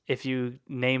 5. If you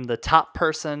name the top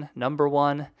person, number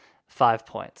 1, 5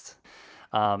 points.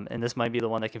 And this might be the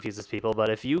one that confuses people, but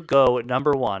if you go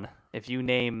number 1, if you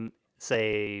name,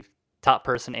 say, top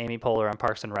person Amy Poehler on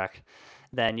Parks and Rec,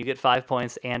 then you get 5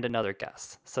 points and another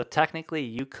guess. So technically,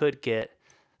 you could get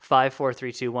 5, 4,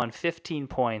 3, 2, 1, 15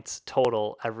 points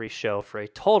total every show for a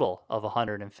total of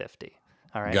 150.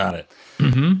 All right. Got it.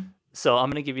 So I'm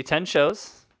going to give you 10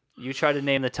 shows. You try to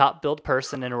name the top billed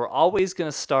person, and we're always going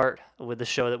to start with the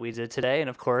show that we did today. And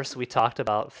of course, we talked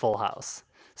about Full House.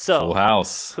 So Full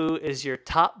House. who is your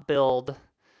top billed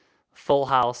Full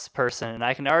House person? And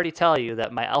I can already tell you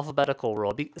that my alphabetical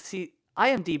rule. See,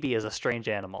 IMDb is a strange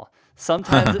animal.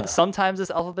 Sometimes it's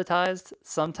alphabetized,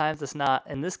 sometimes it's not.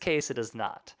 In this case, it is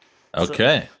not.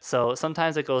 Okay. So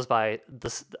sometimes it goes by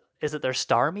is it their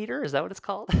star meter? Is that what it's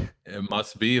called? It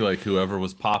must be like whoever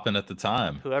was popping at the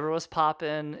time. Whoever was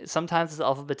popping. Sometimes it's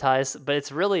alphabetized, but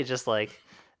it's really just like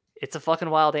it's a fucking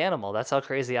wild animal. That's how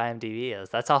crazy IMDb is.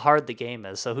 That's how hard the game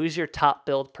is. So who's your top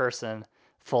billed person?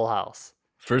 Full House.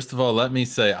 First of all, let me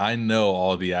say I know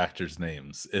all the actors'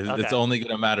 names. It's Okay. only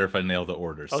gonna matter if I nail the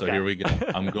order. So Okay. here we go.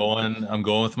 I'm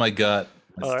going with my gut.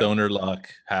 My All right. stoner luck,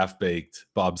 half baked.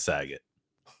 Bob Saget.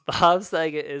 Bob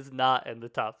Saget is not in the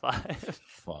top 5.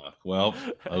 Fuck. Well,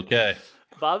 okay.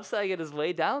 Bob Saget is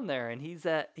way down there, and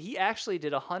he actually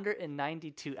did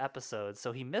 192 episodes,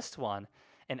 so he missed one,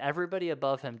 and everybody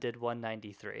above him did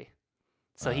 193.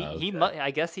 So I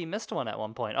guess he missed one at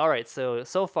one point. All right,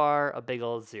 so far a big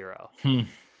old 0.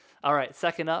 All right,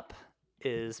 second up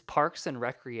is Parks and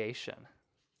Recreation.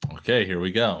 Okay, here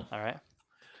we go. All right.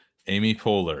 Amy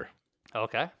Poehler,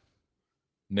 Okay.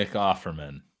 Nick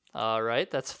Offerman, All right,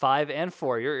 that's 5 and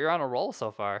 4. You're on a roll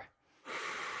so far.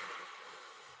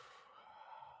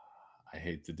 I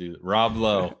hate to do Rob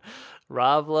Lowe.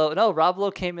 Rob Lowe. No, Rob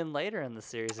Lowe came in later in the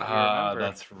series, if you remember.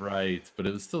 That's right. But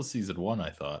it was still season 1, I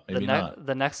thought. Maybe not.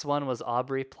 The next one was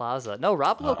Aubrey Plaza. No,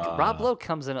 Rob Lowe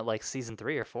comes in at like season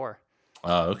 3 or 4.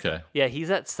 Oh, okay. Yeah, he's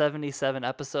at 77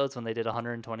 episodes when they did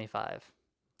 125.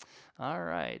 All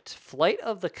right. Flight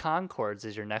of the Conchords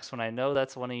is your next one. I know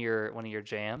that's one of your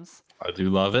jams. I do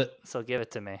love it. So give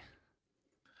it to me.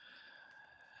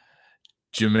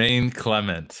 Jermaine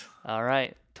Clement. All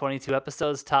right. 22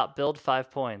 episodes, top billed, 5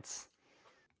 points.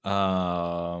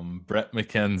 Brett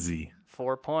McKenzie.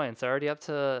 4 points. Already up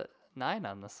to 9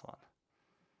 on this one.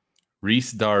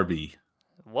 Reese Darby.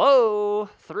 Whoa,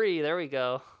 3. There we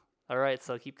go. All right,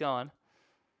 so keep going.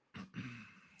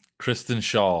 Kristen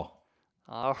Shaw.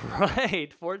 All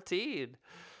right, 14.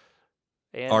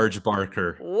 And Arj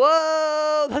Barker.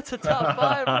 Whoa, that's a top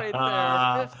 5 right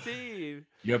there. 15.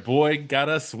 Your boy got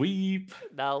a sweep.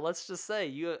 Now let's just say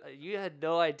you had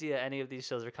no idea any of these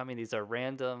shows are coming. These are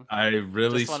random. I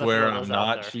really swear I'm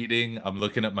not there. cheating. I'm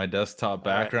looking at my desktop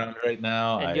background right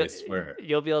now. I swear.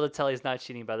 You'll be able to tell he's not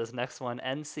cheating by this next one,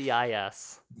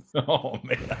 NCIS. Oh,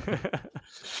 man.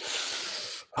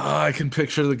 I can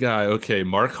picture the guy. Okay,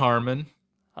 Mark Harmon.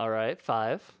 All right,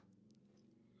 5.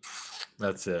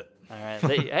 That's it. All right.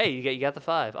 Hey, you got the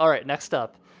 5. All right, next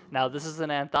up. Now, this is an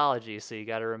anthology, so you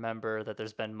got to remember that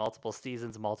there's been multiple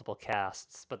seasons, multiple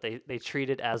casts, but they treat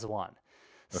it as one.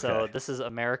 So this is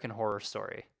American Horror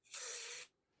Story.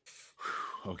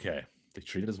 Okay. They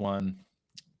treat it as one.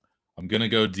 I'm going to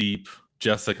go deep.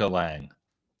 Jessica Lange.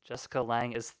 Jessica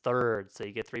Lange is 3rd, so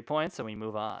you get 3 points, and we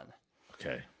move on.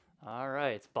 Okay. All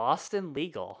right. Boston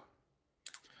Legal.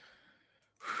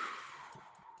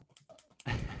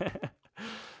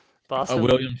 Boston.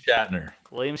 William Shatner.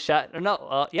 William Shatner.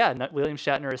 No, William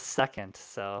Shatner is 2nd.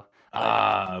 So.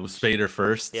 Was Spader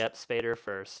 1st? Yep, Spader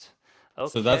 1st. Okay.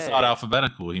 So that's not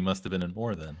alphabetical. He must have been in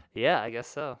more then. Yeah, I guess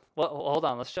so. Well, hold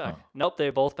on, let's check. Nope,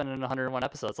 they've both been in 101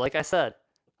 episodes. Like I said,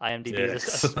 IMDb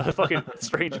is a fucking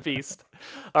strange beast.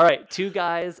 All right, 2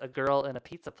 guys, a girl, and a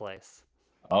pizza place.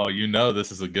 Oh,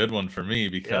 this is a good one for me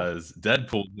because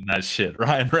Deadpool's in that shit.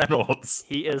 Ryan Reynolds.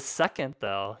 He is 2nd,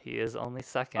 though. He is only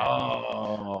 2nd.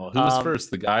 Oh, who was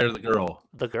first, the guy or the girl?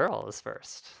 The girl is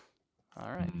first. All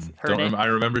right. I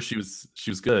remember she was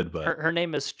good, but her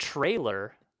name is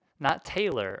Traylor, not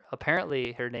Taylor.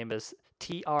 Apparently, her name is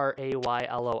Traylor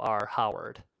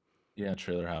Howard. Yeah,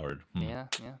 Traylor Howard. Yeah.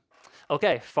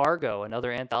 Okay, Fargo,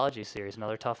 another anthology series,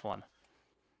 another tough one.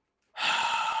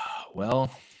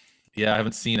 Well. Yeah, I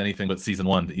haven't seen anything but season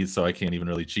 1, so I can't even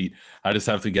really cheat. I just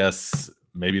have to guess.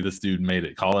 Maybe this dude made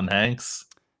it. Colin Hanks.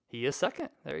 He is 2nd.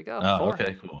 There you go. Oh, 4.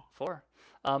 okay, cool. 4.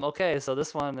 Okay, so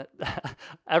this one,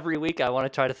 every week I want to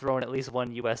try to throw in at least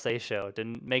one USA show to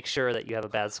make sure that you have a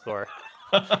bad score,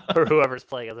 or whoever's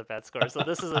playing has a bad score. So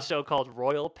this is a show called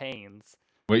Royal Pains.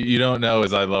 What you don't know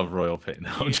is I love Royal Pains.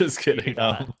 No, I'm just kidding.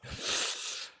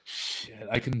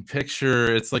 I can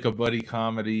picture it's like a buddy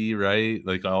comedy, right?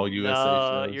 Like all USA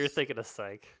shows. No, you're thinking of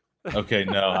Psych. Okay,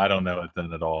 no, I don't know it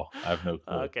then at all. I have no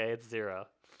clue. Okay, it's 0.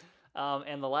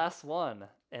 And the last one,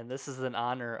 and this is in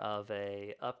honor of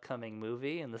a upcoming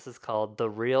movie, and this is called The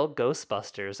Real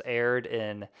Ghostbusters, aired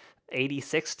in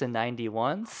 86 to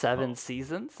 91, 7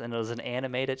 seasons, and it was an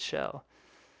animated show.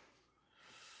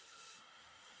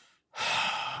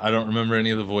 I don't remember any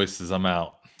of the voices. I'm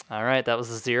out. All right, that was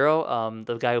a 0.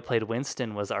 The guy who played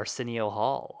Winston was Arsenio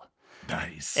Hall.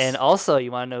 Nice. And also,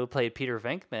 you want to know who played Peter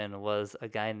Venkman was a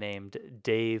guy named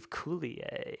Dave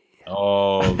Coulier.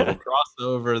 Oh, little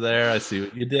crossover there. I see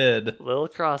what you did. Little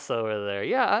crossover there.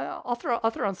 Yeah, I'll throw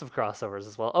in some crossovers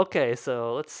as well. Okay,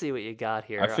 so let's see what you got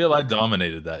here. I feel I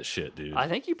dominated that shit, dude. I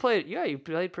think you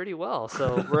played pretty well.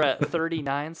 So we're at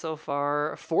 39 so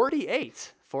far.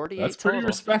 48. 48 That's total. pretty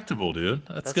respectable, dude.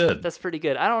 That's good. That's pretty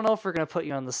good. I don't know if we're going to put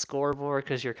you on the scoreboard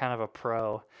because you're kind of a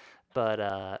pro,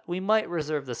 but we might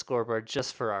reserve the scoreboard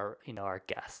just for our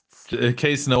guests. In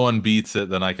case no one beats it,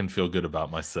 then I can feel good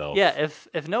about myself. Yeah,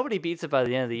 if nobody beats it by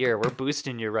the end of the year, we're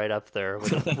boosting you right up there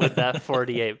with that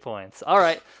 48 points. All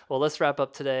right, well, let's wrap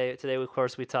up today. Today, of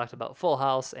course, we talked about Full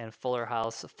House and Fuller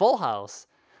House. Full House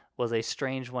was a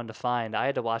strange one to find. I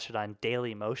had to watch it on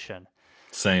Daily Motion.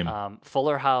 Same.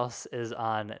 Fuller House is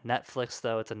on Netflix,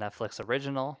 though. It's a Netflix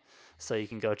original, so you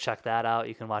can go check that out.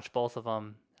 You can watch both of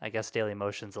them. I guess Daily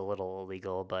Motion's a little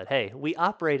illegal, but hey, we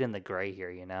operate in the gray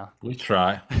here, We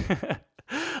try.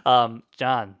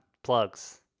 John,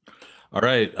 plugs. All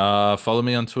right. Follow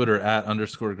me on Twitter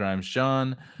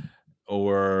 @_GrimesJohn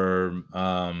or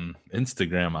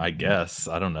Instagram, I guess.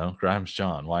 I don't know. Grimes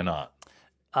John. Why not?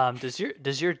 Does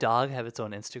your dog have its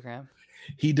own Instagram?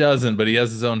 He doesn't, but he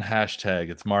has his own hashtag.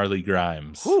 It's Marley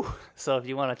Grimes. Whew. So if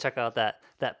you want to check out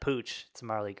that pooch, it's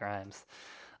Marley Grimes.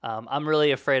 I'm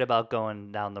really afraid about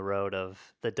going down the road of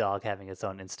the dog having its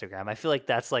own Instagram. I feel like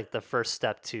that's like the first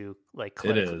step to like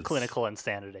clinical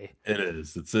insanity. It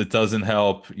is. It doesn't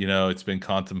help. It's been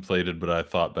contemplated, but I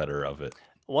thought better of it.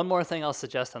 One more thing I'll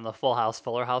suggest on the Full House,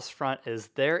 Fuller House front is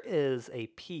there is a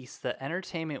piece that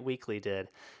Entertainment Weekly did.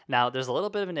 Now, there's a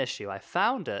little bit of an issue. I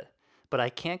found it, but I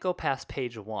can't go past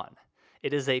page 1.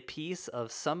 It is a piece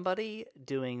of somebody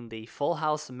doing the Full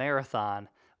House marathon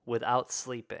without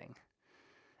sleeping.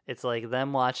 It's like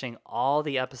them watching all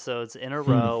the episodes in a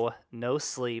row, no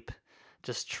sleep,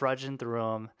 just trudging through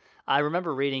them. I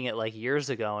remember reading it like years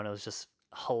ago, and it was just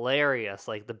hilarious,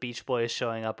 like the Beach Boys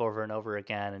showing up over and over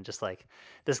again, and just like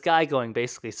this guy going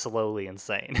basically slowly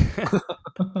insane.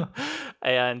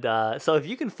 And so if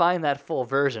you can find that full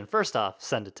version, first off,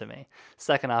 send it to me.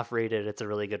 Second off, read it. It's a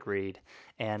really good read.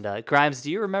 And Grimes,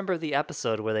 do you remember the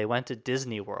episode where they went to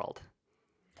Disney World?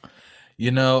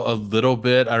 A little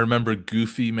bit. I remember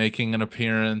Goofy making an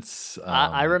appearance.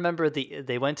 I remember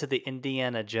they went to the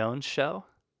Indiana Jones show.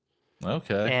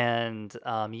 Okay. And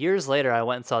years later, I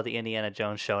went and saw the Indiana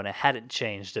Jones show, and it hadn't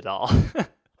changed at all.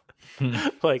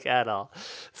 Like, at all.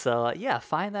 So, yeah,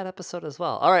 find that episode as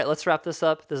well. All right, let's wrap this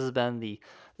up. This has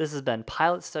been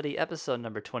Pilot Study episode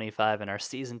number 25 in our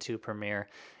season 2 premiere.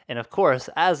 And of course,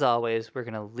 as always, we're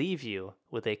going to leave you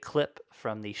with a clip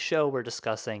from the show we're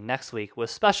discussing next week with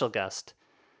special guest,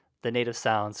 the Native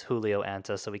Sounds, Julio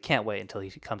Anta. So we can't wait until he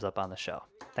comes up on the show.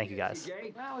 Thank you, guys.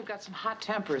 Well, we've got some hot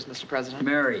tempers, Mr. President.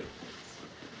 Mary.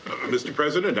 Mr.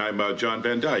 President, I'm John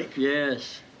Van Dyke.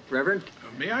 Yes. Reverend?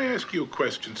 May I ask you a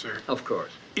question, sir? Of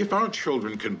course. If our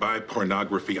children can buy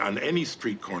pornography on any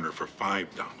street corner for $5,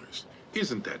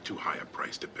 isn't that too high a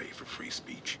price to pay for free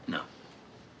speech? No.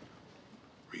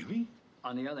 Really?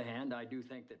 On the other hand, I do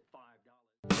think that $5...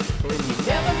 You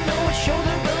never know what show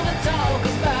they're gonna talk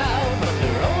about, but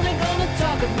they're only gonna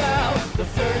talk about the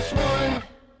first one.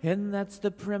 And that's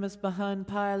the premise behind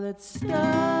Pilot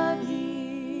Study.